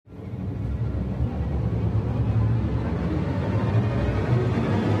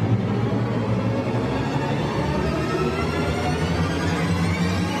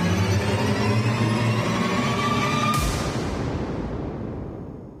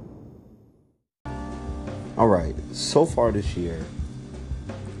All right, so far this year,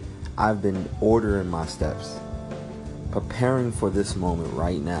 I've been ordering my steps, preparing for this moment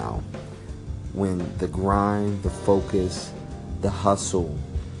right now when the grind, the focus, the hustle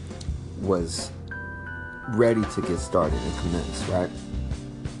was ready to get started and commence, right?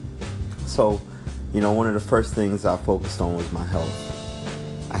 So, one of the first things I focused on was my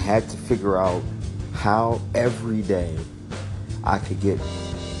health. I had to figure out how every day I could get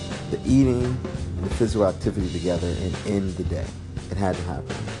the eating and the physical activity together and end the day. It had to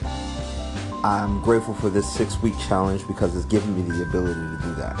happen. I'm grateful for this 6-week challenge because it's given me the ability to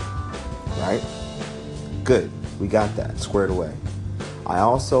do that. Right? Good. We got that squared away. I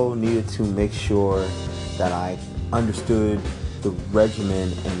also needed to make sure that I understood the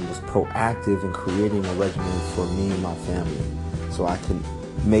regimen and was proactive in creating a regimen for me and my family so I can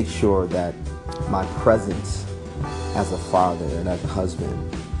make sure that my presence as a father and as a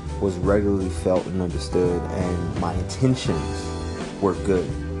husband was regularly felt and understood, and my intentions were good,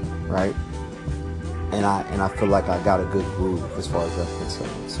 right? And I feel like I got a good groove as far as that's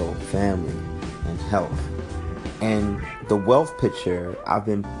concerned. So family and health. And the wealth picture, I've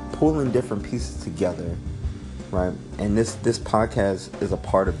been pulling different pieces together, right? And this podcast is a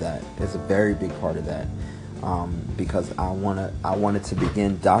part of that. It's a very big part of that. Because I wanted to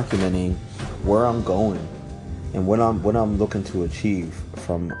begin documenting where I'm going and what I'm looking to achieve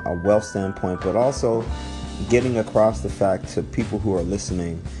from a wealth standpoint, but also getting across the fact to people who are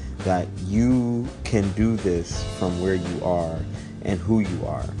listening that you can do this from where you are and who you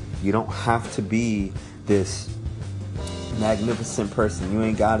are. You don't have to be this magnificent person. You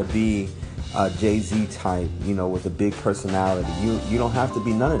ain't got to be a Jay-Z type, with a big personality. You don't have to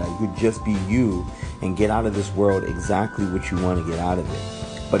be none of that. You could just be you and get out of this world exactly what you want to get out of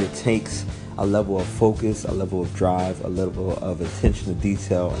it. But it takes a level of focus, a level of drive, a level of attention to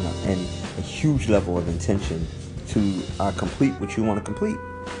detail, and a huge level of intention to complete what you want to complete.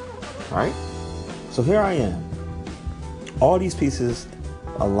 Right? So here I am. All these pieces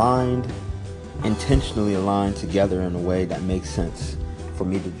intentionally aligned together in a way that makes sense for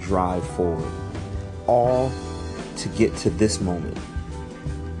me to drive forward. All to get to this moment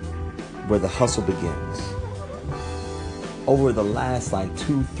where the hustle begins. Over the last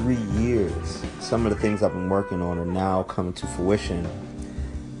 2-3 years, some of the things I've been working on are now coming to fruition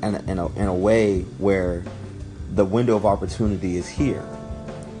in a way where the window of opportunity is here.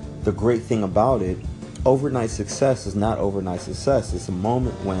 The great thing about it, overnight success is not overnight success. It's a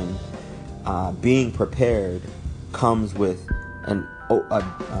moment when being prepared comes with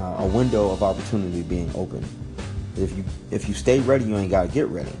a window of opportunity being open. If you stay ready, you ain't got to get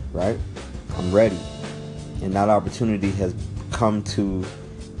ready, right? I'm ready. And that opportunity has come to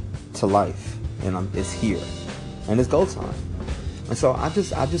life, and it's here, and it's go time. And so I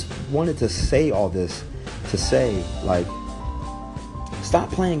just wanted to say all this to say, stop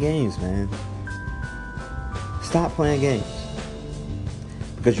playing games, man. Stop playing games,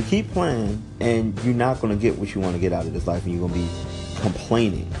 because you keep playing, and you're not going to get what you want to get out of this life, and you're going to be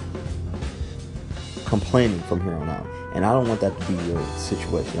complaining from here on out. And I don't want that to be your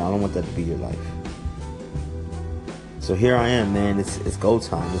situation. I don't want that to be your life. So here I am, man. It's go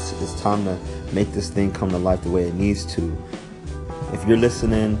time. It's time to make this thing come to life the way it needs to. If you're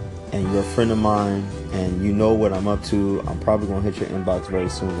listening and you're a friend of mine and you know what I'm up to, I'm probably going to hit your inbox very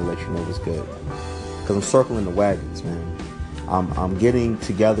soon to let you know what's good. Because I'm circling the wagons, man. I'm getting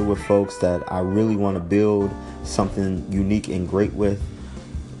together with folks that I really want to build something unique and great with.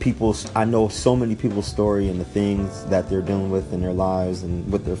 I know so many people's story and the things that they're dealing with in their lives and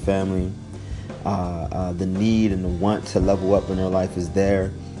with their family. The need and the want to level up in their life is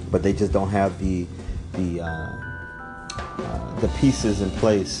there, but they just don't have the pieces in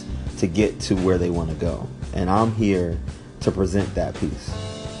place to get to where they want to go. And I'm here to present that piece,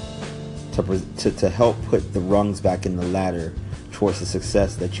 to help put the rungs back in the ladder towards the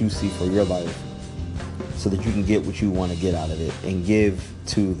success that you see for your life, so that you can get what you want to get out of it and give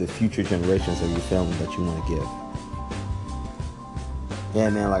to the future generations of your family that you want to give. Yeah,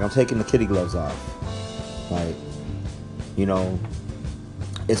 man, I'm taking the kitty gloves off.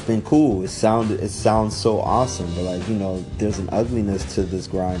 It's been cool. It sounds so awesome, but there's an ugliness to this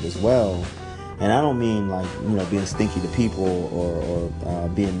grind as well. And I don't mean being stinky to people or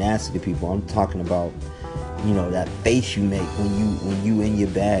being nasty to people. I'm talking about that face you make when you in your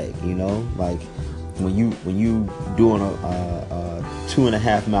bag. When you doing a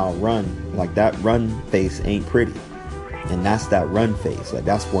 2.5 mile run, that run face ain't pretty. And that's that run face.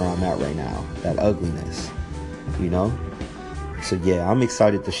 That's where I'm at right now. That ugliness, So yeah, I'm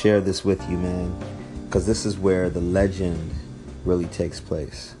excited to share this with you, man, because this is where the legend really takes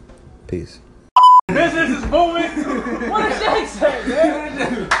place. Peace. Business is booming. What did Shaq say,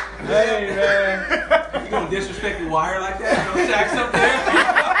 man? Hey, man. You gonna disrespect the wire like that? No Shaq's up there.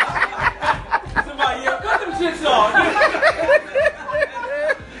 Somebody yell, cut them shits off.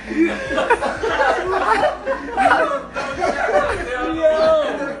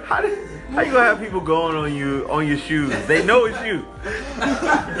 How you gonna have people going on your shoes? They know it's you.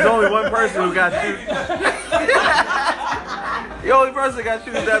 There's only one person who got shoes. The only person that got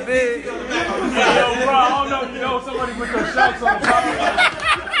shoes that big. Yo, bro, I don't know if you know somebody put their Shaqs on the top.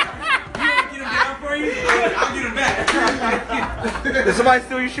 You want to get them down for you? I'll get them back. Did somebody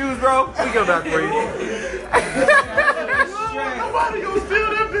steal your shoes, bro? We get them back for you. Nobody gonna steal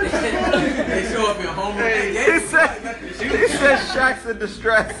that bitch. They show up in home. He said Shaq's in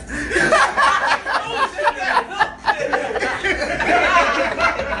distress.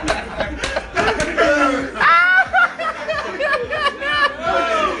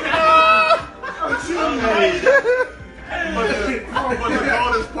 But the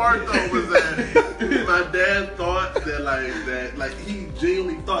hardest part though was that my dad thought that he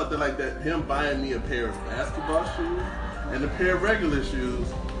genuinely thought that him buying me a pair of basketball shoes and a pair of regular shoes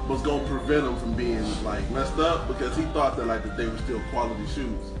was gonna prevent him from being like messed up because he thought that they were still quality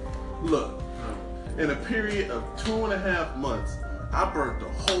shoes. Look, in a period of 2.5 months, I burnt a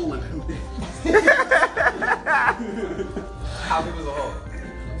hole in them. How big was the hole?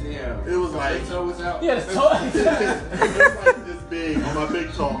 Damn. It was like toe was out. Yeah, the toe. it was like this big on my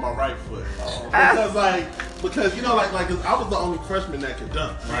big toe on my right foot. Because you know like I was the only freshman that could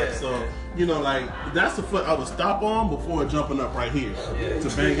dunk, right? Yeah, so you know that's the foot I would stop on before jumping up right here to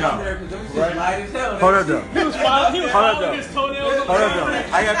bang out. Right? Hold up though. He was filing his toenails. Hold up though.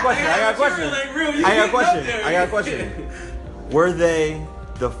 I got a question. Were they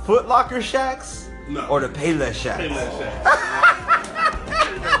the Foot Locker Shaqs No. or the Payless Shaqs? Payless Shaq.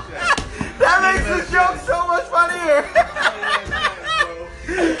 That makes the joke so much funnier.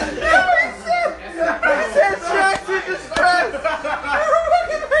 He said Shaq's in distress.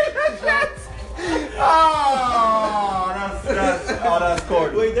 Oh, that's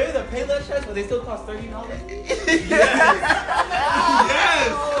corny. Wait, they're the Payless Shaqs, but they still cost $30? Yes.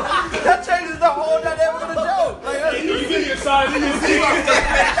 That changes the whole dynamic of the joke. You give me a size 15.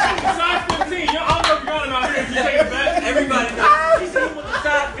 Size 15. I don't know if you got it out here. If you take it back. Everybody knows. He's seen with the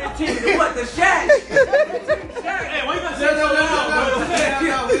size 15. What the Shaq? Hey, why you gonna say it so loud, bro?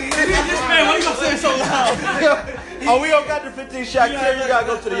 This man, why you gonna say it so loud? Oh, we don't got the 15 Shaq here. You gotta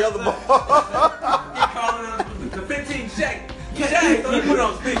go to the other bar. He calling him the 15 Shaq. Shaq, so he put it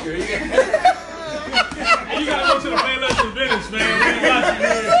on speaker. Hey, you gotta go to the Payless in Venice, man. We got you,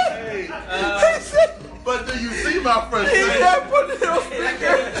 man. But do you see my friend? He's not putting it on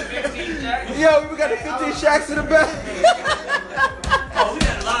speaker. Yo, we got the 15 Shaqs in the back. Oh, we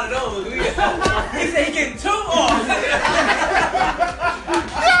got a lot of those. He said he getting 2 off.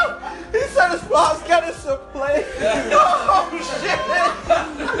 He said his mom's got us some play. Oh shit!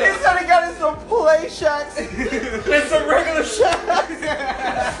 He said he got us some play Shaqs and some regular Shaqs.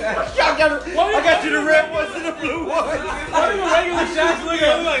 I got you the red ones and the blue ones. Why do the regular Shaqs look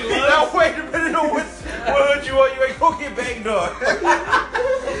like Now wait a minute on what hood you want. You ain't gonna get banged on.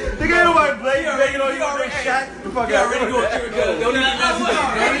 Nigga, ain't nobody banging on you on them Shaqs. The fuck out. Don't even mess with him.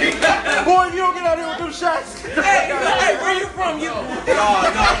 Boy, if you don't get out here with them Shaqs. Hey, where you from? You? No.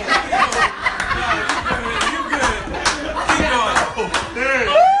 You good.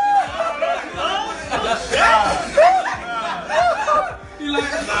 Keep going. You like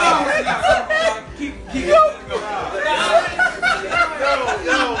keep going.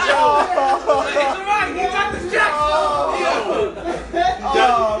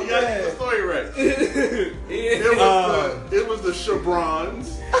 The story right. It was the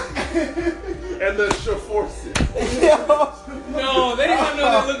Chevrons and the Cheforces. No, they didn't even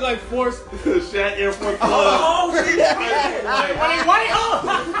know they looked like force. The Shaq Air Force Club. Oh, shit.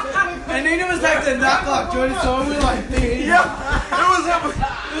 And they was like the knockoff Jordan, so we were like, It was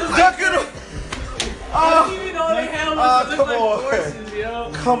ducking him. Even though they had look come like on. horses,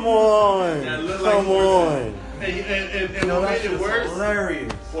 yo. Come on. Come on. And what made it worse?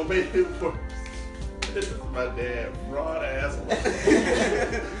 Hilarious. What made it worse? This is my dad, broad ass.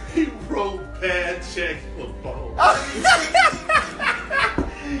 He wrote bad checks for both.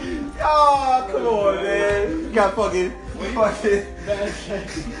 Oh, come on, man. You got fucking Bad shit.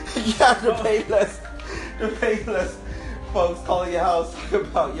 you got the Payless folks calling your house talking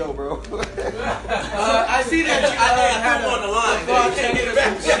about, yo, bro. I see that you had him on the line. So I can't get it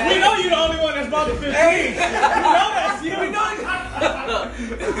back. We know you're the only one that's about the 15. Hey, We know that's you. we know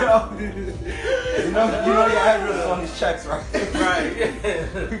You know your address on these checks, right? Right.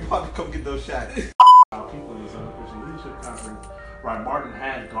 We about to come get those Shaqs.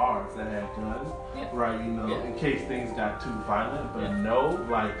 in case things got too violent. But no,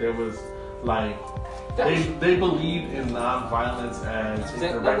 like there was like they believed in non-violence as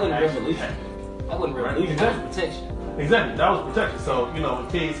the right action. That wasn't revolution. That was protection. Exactly, that was protection. So in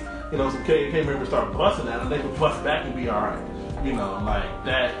case some KKK members start busting at them, they could bust back and be all right. Like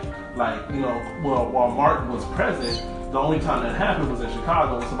that. Like while Martin was president, the only time that happened was in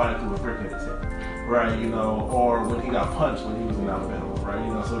Chicago when somebody threw a brick at his head, right? Or when he got punched when he was in Alabama,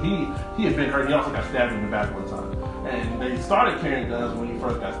 right? So he had been hurt. He also got stabbed in the back one time, and they started carrying guns when he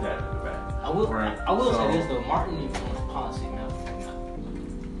first got stabbed in the back. I will say this though, Martin influenced policy now.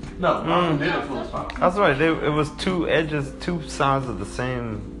 No, Martin did influence policy. That's right. It was two edges, two sides of the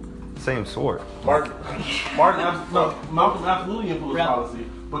same sword. Malcolm absolutely influenced policy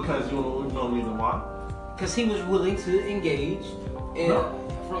because you know reason why? Because he was willing to engage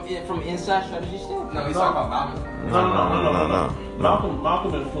from inside strategy standpoint. No, he's talking about Malcolm. No.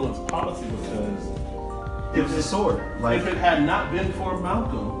 Malcolm influenced policy because It was a sword. if it had not been for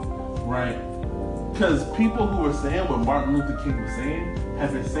Malcolm, right? Because people who were saying what Martin Luther King was saying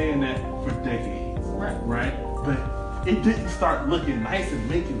have been saying that for decades, right? But it didn't start looking nice and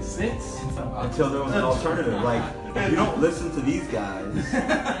making sense Until there was an alternative. Like, if you don't listen to these guys,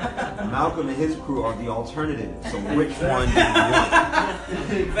 Malcolm and his crew are the alternative. So which one do you want?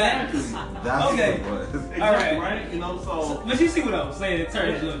 Exactly. That's Okay. what it was. Exactly, All right. right? So But you see what I was saying in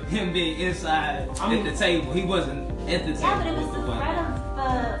terms of him being inside at the table. He wasn't at the table. Yeah, but it was the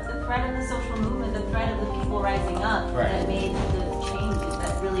threat of the social movement, the threat of the people rising up that made the changes.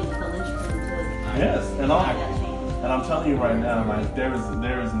 That really was the linchpin to yes, and that change. And I'm telling you right now, like there is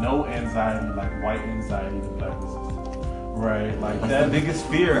no anxiety like white anxiety to black resistance, right? Like That's the biggest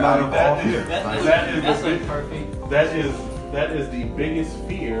fear like out of all fear. That is the biggest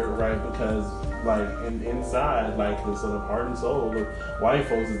fear, right? Because like inside, like the sort of heart and soul of white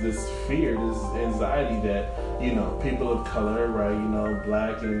folks is this fear, this anxiety that people of color, right?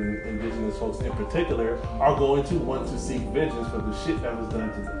 Black and indigenous folks in particular are going to want to seek vengeance for the shit that was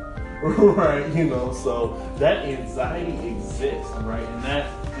done to them. Right, so that anxiety exists, right, and that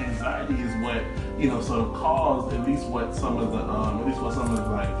anxiety is what sort of caused at least what some of the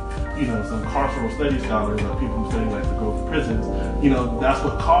some carceral study scholars or people who study like the growth of prisons, that's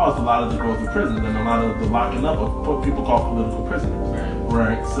what caused a lot of the growth of prisons and a lot of the locking up of what people call political prisoners,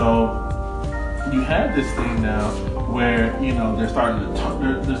 right? So you have this thing now where they're starting to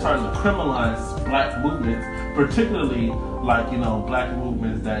criminalize black movements, particularly like black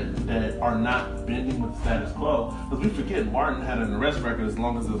movements that are not bending with the status quo. Because we forget Martin had an arrest record as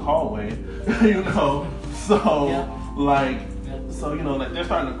long as his hallway, So they're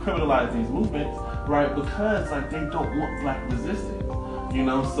starting to criminalize these movements, right? Because like they don't want black resistance,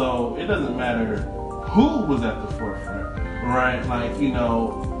 So it doesn't matter who was at the forefront, right? Like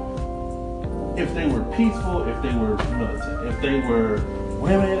if they were peaceful, if they were militant, if they were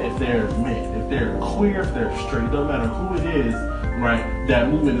women, if they're men, if they're queer, if they're straight, don't matter who it is, right? That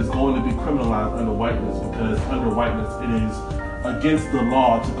movement is going to be criminalized under whiteness because under whiteness it is against the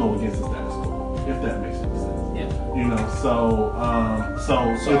law to go against the status quo, if that makes any sense. Yeah. So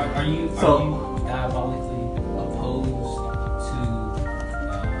Are you diabolically opposed to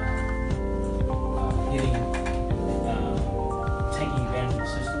taking advantage of the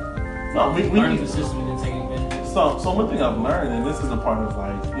system? No, learning the system and then taking advantage of it? So one thing I've learned, and this is a part of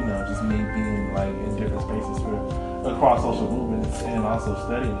just me being like in different spaces across social movements and also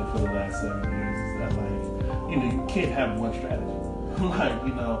studying it for the last 7 years, is that you can't have one strategy.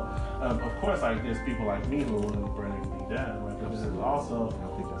 Of course, like there's people like me who are willing to burn everything down, right? But there's also I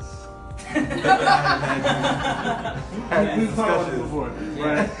think that's. We've talked about this before,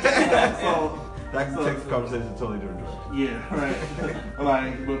 right? That can take the conversation in a totally different direction. Yeah, right.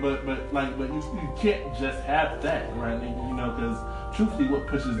 but you can't just have that, right? Because truthfully, what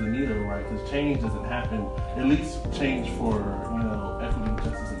pushes the needle, right? Because change doesn't happen. At least change for equity,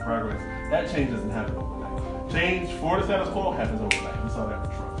 justice, and progress. That change doesn't happen overnight. Change for the status quo happens overnight. We saw that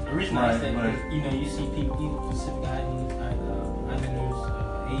with Trump. The reason I say that, you see people, Pacific Islanders,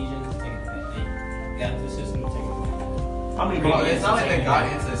 Asians, they got into the system and taking advantage. I mean, It's not like they got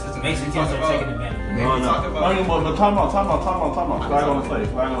into the system. Mexicans are taking advantage. But time out. Flag on the play.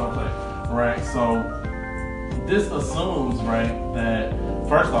 Right. So this assumes, right, that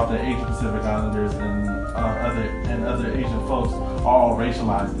first off, that Asian Pacific Islanders and other Asian folks are all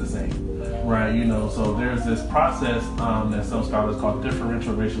racialized the same, right? So there's this process that some scholars call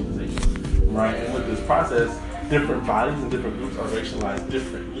differential racialization, right? And with this process, different bodies and different groups are racialized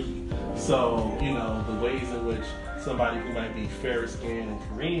differently. So the ways in which somebody who might be fair skinned and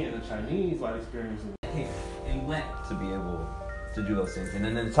Korean and Chinese might experience And black to be able to do those things. And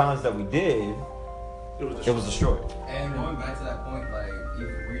then the times that we did, It was destroyed. And going back to that point, like,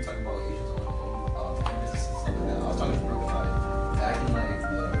 were you talking about Asians on businesses and stuff like that? I was talking to Brooke about it. Back in like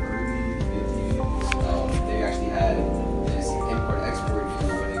the early 50s, they actually had this import-export deal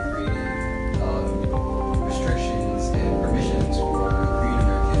where they created restrictions and permissions for Korean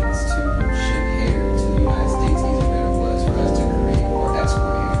Americans to ship hair to the United States easier than it was for us to create or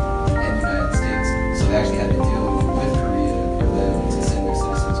export hair in the United States. So they actually had to deal with Korea for them to send their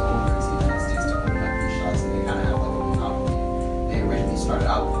citizens over to the United States to open up these shops, and they kind of have like a monopoly. They originally started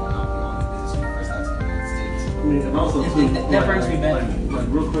out with a monopoly on the business when they first got to the United States. I mean, and also too, That brings me back. Like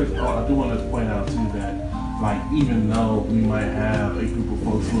real quick, I do want to point out too that, like, even though we might have a group of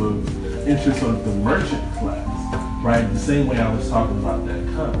folks who have interest of the merchant class, right? The same way I was talking about that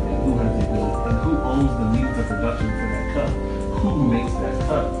cup and who has the ability and who owns the means of production for that cup, who makes that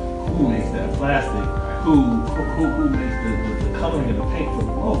cup, who makes that plastic, who makes the coloring and the paint for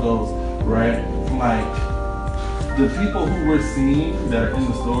the logos, right? Like, the people who we're seeing that are in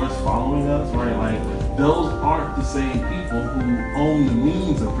the stores following us, right? Like, those aren't the same people who own the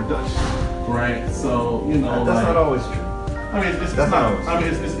means of production, right? So, you know, That's like, not always true. I mean, it's That's not. not always I mean,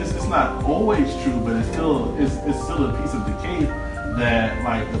 it's not always true, but it's still a piece of the cake that,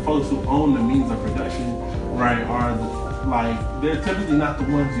 like, the folks who own the means of production, right, are they're typically not the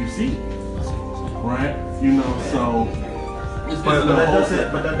ones you see, right? You know, so. But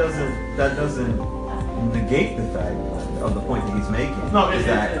that doesn't negate the fact of the point that he's making. No, is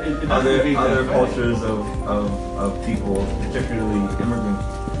that it doesn't negate that other fact. cultures of people, particularly immigrant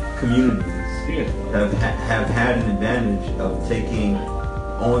communities, have had an advantage of taking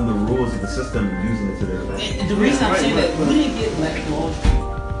on the rules of the system and using it to their advantage. And the reason I'm saying that, we didn't get Black Wall Street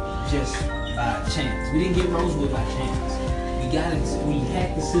just by chance. We didn't get Rosewood by chance. We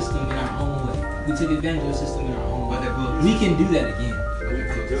hacked the system in our own way. We took advantage of the system in our own way. We can do that again. We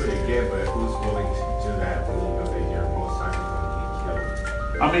can do it again, but who's willing to do that when you know that you're most likely going to get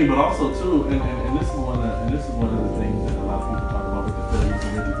killed? I mean, but also too, and this is one of the things that a lot of people talk about with the failures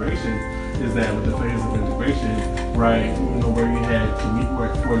of integration, is that with the failures of integration, right? You know, where you had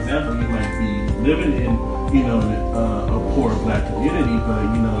where, for example, you might be living in, you know, a poor Black community, but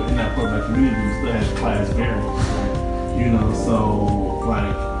you know, in that poor Black community, you still have class barriers, right? You know, so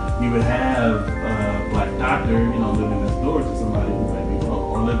like you would have a Black doctor, you know, living next door to somebody who might be broke,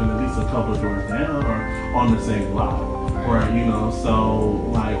 or living at least a couple of doors down, or on the same block. Right, you know, so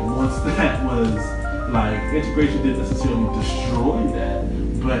like once that was like integration didn't necessarily destroy that,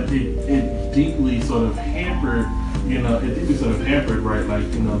 but it deeply sort of hampered, right? Like,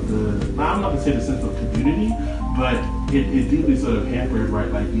 you know, I'm not gonna say the sense of community, but it deeply sort of hampered, right?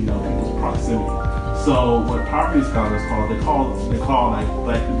 Like, you know, people's proximity. So what poverty scholars they call like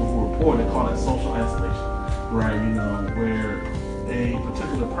Black people who are poor, they call that social isolation, right? You know, where a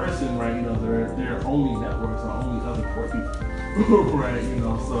particular person, right, you know, their only networks are only other poor people, right, you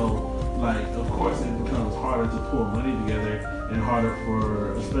know, so, like, of course it becomes harder to pull money together and harder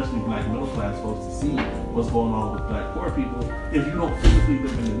for especially Black middle class folks to see what's going on with Black poor people if you don't physically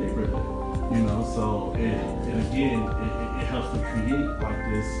live in the neighborhood, you know, so it helps to create like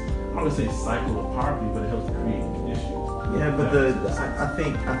this, I'm gonna say cycle of poverty, but it helps to create issues. Yeah, but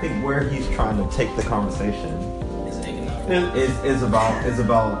I think where he's trying to take the conversation is about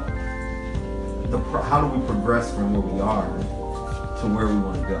how do we progress from where we are to where we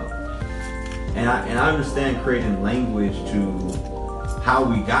want to go. And I understand creating language to how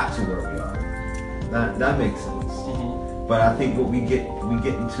we got to where we are. That makes sense. Mm-hmm. But I think what we get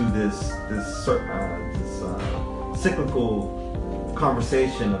into this cyclical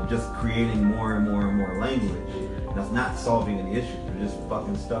conversation of just creating more and more and more language. That's not solving any issues. We're just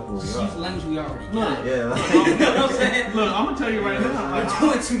fucking stuck where we Use are. language we already got. Yeah. You know what I'm saying? Look, I'm gonna tell you right now.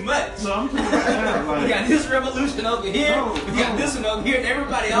 We're doing too much. No, I'm telling you right now. Like, We got this revolution over here. We got this one over here, and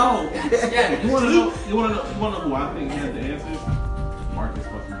everybody else. You wanna know who I think had the answers? Marcus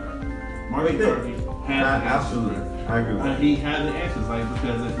fucking Garvey. Marcus Garvey had the answers. Absolutely. I agree with that. He had the answers, like,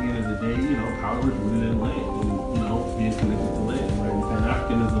 because at the end of the day, you know, power is rooted in land, and, you know, being connected to land, right? And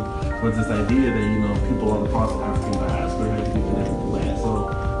Pan-Africanism was this idea that, you know, people on the parts of African diaspora had to be connected to land. So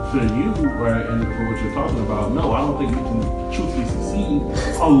for you, right, and for what you're talking about, no, I don't think we can truthfully succeed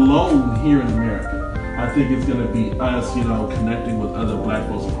alone here in America. I think it's going to be us, you know, connecting with other Black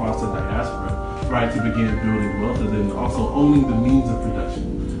folks across the diaspora, right, to begin building wealth, and then also owning the means of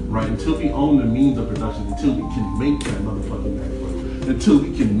production. Right, until we own the means of production, until we can make that motherfucking network, until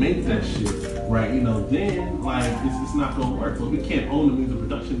we can make that shit, right, you know, then, like, it's not gonna work. But we can't own the means of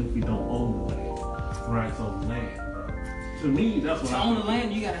production if we don't own the land, right? So land, bro. To me, that's what To own the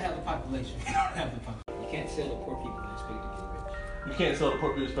land, you gotta have the population. You don't have the population. You can't sell to poor people and expect to get rich. you can't sell the poor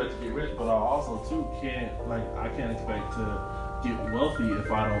people expect to get rich, but I also too can't I can't expect to get wealthy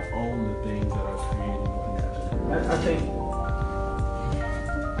if I don't own the things that are creating the I think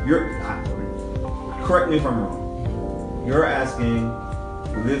correct me if I'm wrong. You're asking,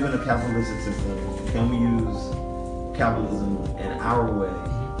 we live in a capitalistic system. Can we use capitalism in our way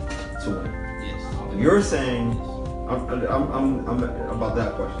to win? Yes. You're saying, I'm about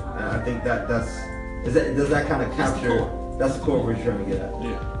that question. And I think does that kind of capture? That's the core of what you're trying to get at.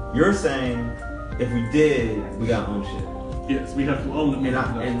 Yeah. You're saying, if we did, we got own shit. Yes, we have to own them.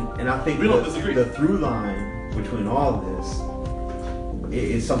 And I think we don't disagree. The through line between all of this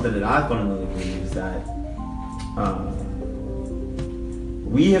is something that I fundamentally believe is that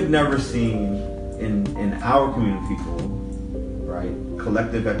we have never seen in our community of people, right,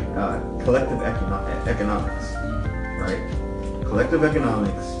 collective economics, right? Collective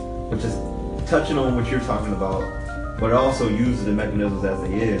economics, which is touching on what you're talking about, but also uses the mechanisms as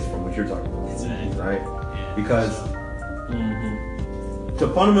they is from what you're talking about, right? Yeah. Because to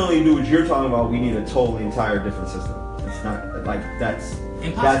fundamentally do what you're talking about, we need a totally entire different system. It's not like that's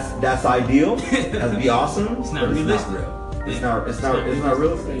ideal. That'd be awesome. It's not realistic. It's not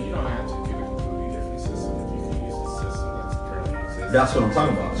realistic. You don't have to get a completely different system if you can use the system that's currently existing. That's what I'm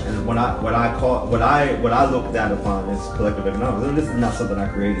talking about. And what I look at upon is collective economics. And this is not something I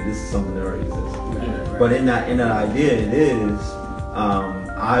created. This is something that already exists. Yeah. But in that idea, it is.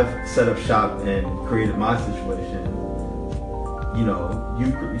 I've set up shop and created my situation. You know,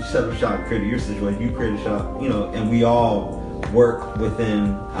 you set up shop, created your situation. You created a shop. You know, and we all work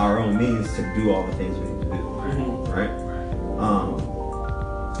within our own means to do all the things we need to do. Right?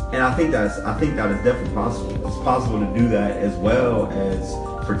 And I think that is definitely possible. It's possible to do that as well as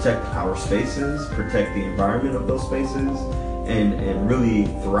protect our spaces, protect the environment of those spaces, and really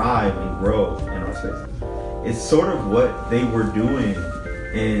thrive and grow in our spaces. It's sort of what they were doing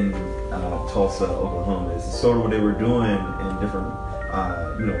in Tulsa, Oklahoma. It's sort of what they were doing in different,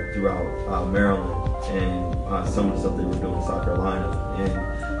 throughout Maryland and some of the stuff they were doing in South Carolina and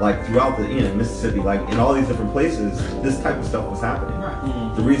like throughout the Mississippi, like in all these different places, this type of stuff was happening.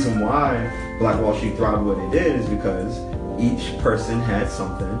 Right. The reason why Black Wall Street thrived what it did is because each person had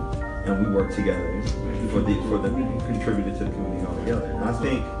something, and we worked together for the contributed to the community all together. And I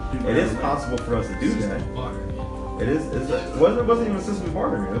think it is possible for us to do that. It wasn't even a system of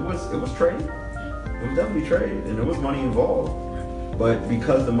bartering. It was trade. It was definitely trade, and there was money involved. But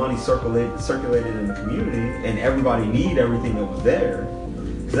because the money circulated in the community, and everybody needed everything that was there,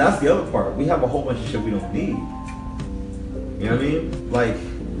 because that's the other part. We have a whole bunch of shit we don't need. You know what I mean? Like,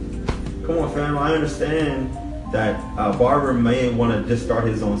 come on, fam. I understand that barber may want to just start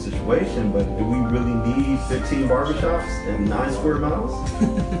his own situation, but do we really need 15 barbershops and 9 square miles?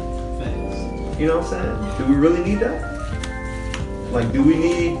 You know what I'm saying? Do we really need that? Like, do we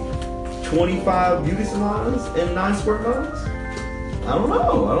need 25 beauty salons and 9 square miles? I don't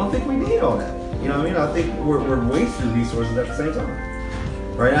know. I don't think we need all that. You know what I mean? I think we're wasting resources at the same time.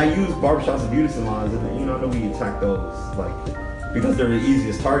 Right? I use barbershops and beauty salons, and I know we attack those because they're the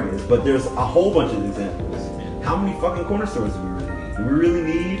easiest targets. But there's a whole bunch of examples. How many fucking corner stores do we really need? Do we really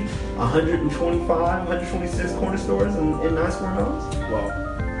need 125, 126 corner stores in 9 square miles? Well,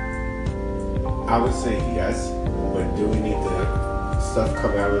 I would say yes, but do we need the stuff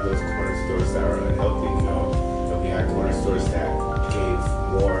coming out of those corner stores that are unhealthy? No. But we had corner stores that gave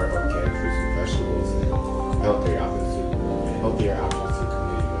more organic fruits and vegetables and healthier options to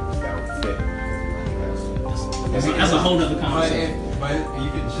community members that would fit. That's a whole other conversation. But you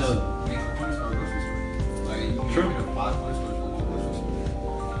can just make a corner store grocery store. Like you can make a 5 corner stores for 1 grocery store.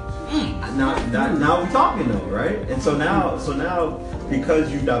 Now we're talking though, right? And so now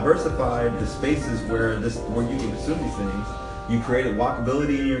because you diversified the spaces where you can consume these things, you created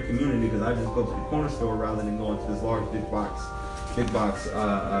walkability in your community. Because I just go to the corner store rather than going to this large big box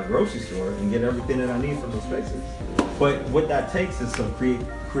grocery store and get everything that I need from those spaces. But what that takes is some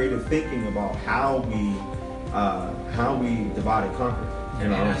creative thinking about how we divide and conquer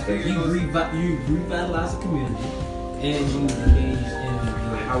in our own spaces. You revitalize the community, and you engage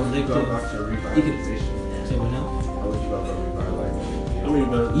in How would you go about your revitalization? Say what now? How would you go about revitalizing? I mean,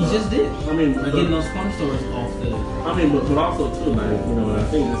 but You just did. I mean, Like getting those corner stores off the. I mean, but also too, like, and I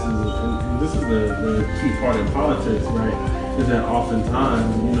think this is the key part in politics, right? Is that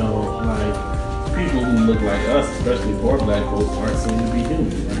oftentimes, like people who look like us, especially poor black folks, aren't seen to be human.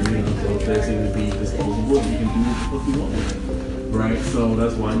 So they seem to be disposable. We can do what we want with it, right? So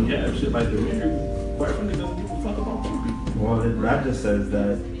that's why you have shit like the mayor. Quite frankly, doesn't give a fuck about poor people. Well, that just says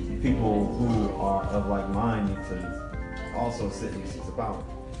that people who are of like mind need to also sit in these seats of power.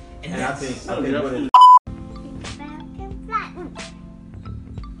 And I think what it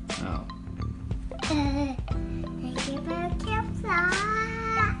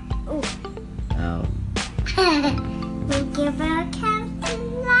Tinkerbell can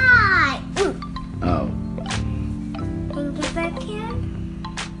fly. Oh. Tinkerbell can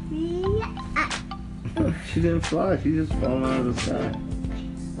fly. She didn't fly. She just fell out of the sky.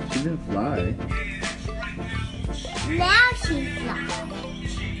 She didn't fly. Now she flies.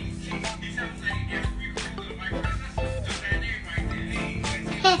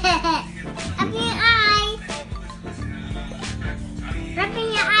 Open your eyes. Open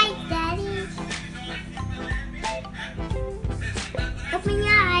your eyes, Daddy. Open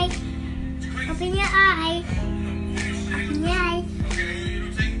your eyes. Open your eyes. Open your eyes.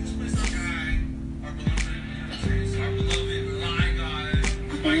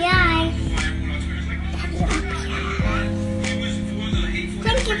 Open your eyes.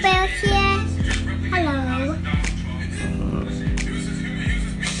 Tinkerbell's here. Hello.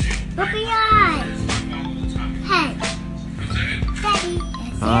 Open your eyes. Hey. Daddy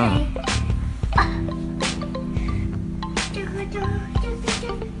is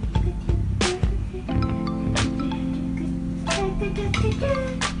here.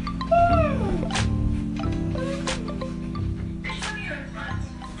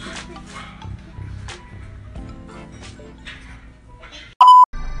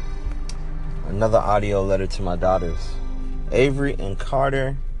 Another audio letter to my daughters, Avery and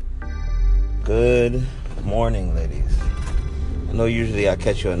Carter. Good morning, ladies. I know usually I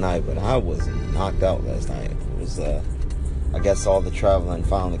catch you at night, but I was knocked out last night. It was, I guess all the traveling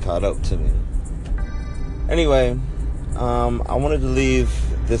finally caught up to me. Anyway, I wanted to leave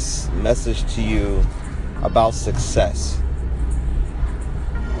this message to you about success.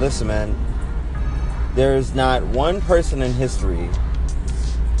 Listen, man, there's not one person in history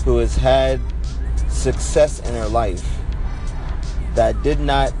who has had success in their life that did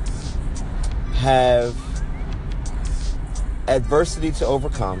not have adversity to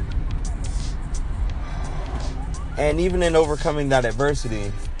overcome. And even in overcoming that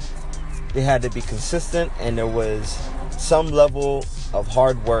adversity, they had to be consistent, and there was some level of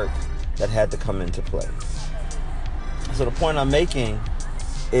hard work that had to come into play. So the point I'm making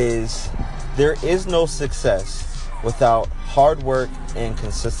is there is no success without hard work and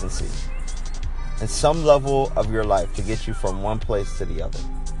consistency and some level of your life to get you from one place to the other.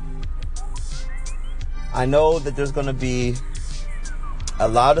 I know that there's going to be a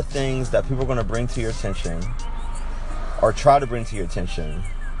lot of things that people are going to bring to your attention or try to bring to your attention,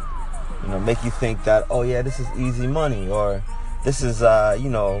 you know, make you think that, oh yeah, this is easy money, or this is, a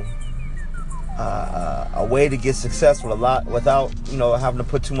way to get success with a lot without, you know, having to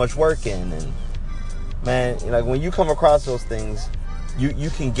put too much work in. And man, you know, when you come across those things,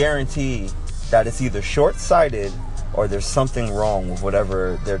 you can guarantee that it's either short-sighted or there's something wrong with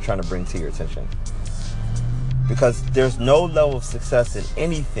whatever they're trying to bring to your attention. Because there's no level of success in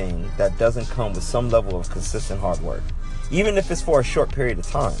anything that doesn't come with some level of consistent hard work. Even if it's for a short period of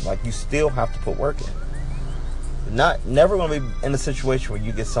time, like, you still have to put work in. Never going to be in a situation where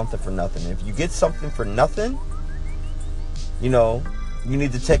you get something for nothing. If you get something for nothing, you know, you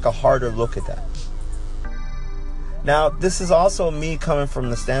need to take a harder look at that. Now, this is also me coming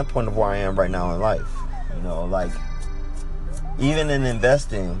from the standpoint of where I am right now in life. You know, like, even in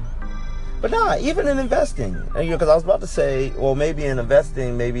investing. But even in investing. You know, because I was about to say, well, maybe in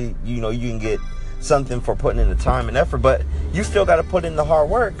investing, maybe, you know, you can get something for putting in the time and effort. But you still got to put in the hard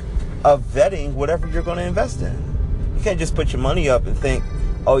work of vetting whatever you're going to invest in. You can't just put your money up and think,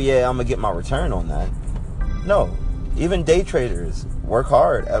 oh, yeah, I'm going to get my return on that. No. Even day traders work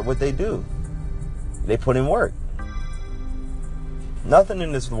hard at what they do. They put in work. Nothing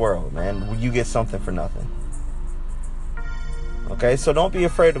in this world, man, you get something for nothing. Okay, so don't be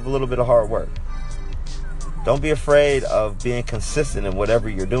afraid of a little bit of hard work. Don't be afraid of being consistent in whatever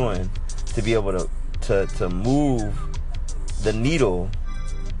you're doing to be able to move the needle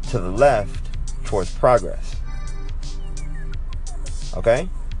to the left towards progress. Okay?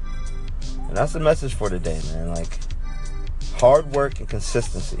 And that's the message for today, man. Like, hard work and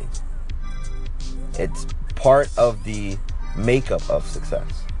consistency. It's part of the makeup of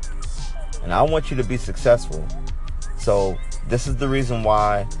success. And I want you to be successful. So this is the reason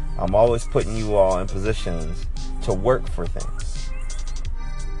why I'm always putting you all in positions to work for things,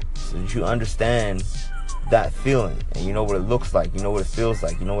 so that you understand that feeling, and you know what it looks like, you know what it feels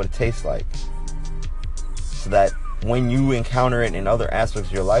like, you know what it tastes like, so that when you encounter it in other aspects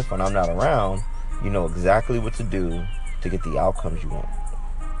of your life when I'm not around, you know exactly what to do to get the outcomes you want.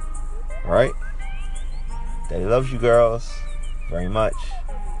 Alright? Daddy loves you, girls, very much.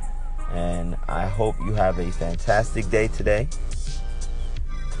 And I hope you have a fantastic day today.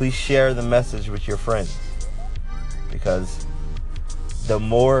 Please share the message with your friends, because the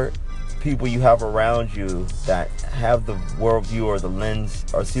more people you have around you that have the worldview or the lens,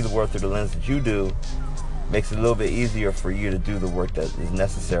 or see the world through the lens that you do, makes it a little bit easier for you to do the work that is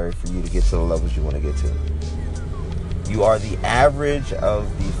necessary for you to get to the levels you want to get to. You are the average of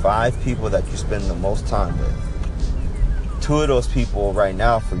the 5 people that you spend the most time with. 2 of those people right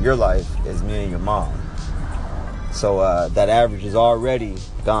now for your life is me and your mom. So that average is already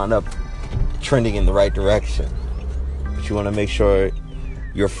gone up, trending in the right direction. But you want to make sure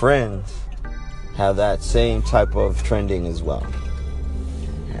your friends have that same type of trending as well.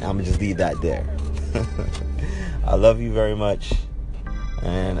 And I'm going to just leave that there. I love you very much,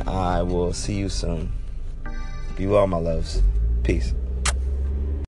 and I will see you soon. Be well, my loves. Peace.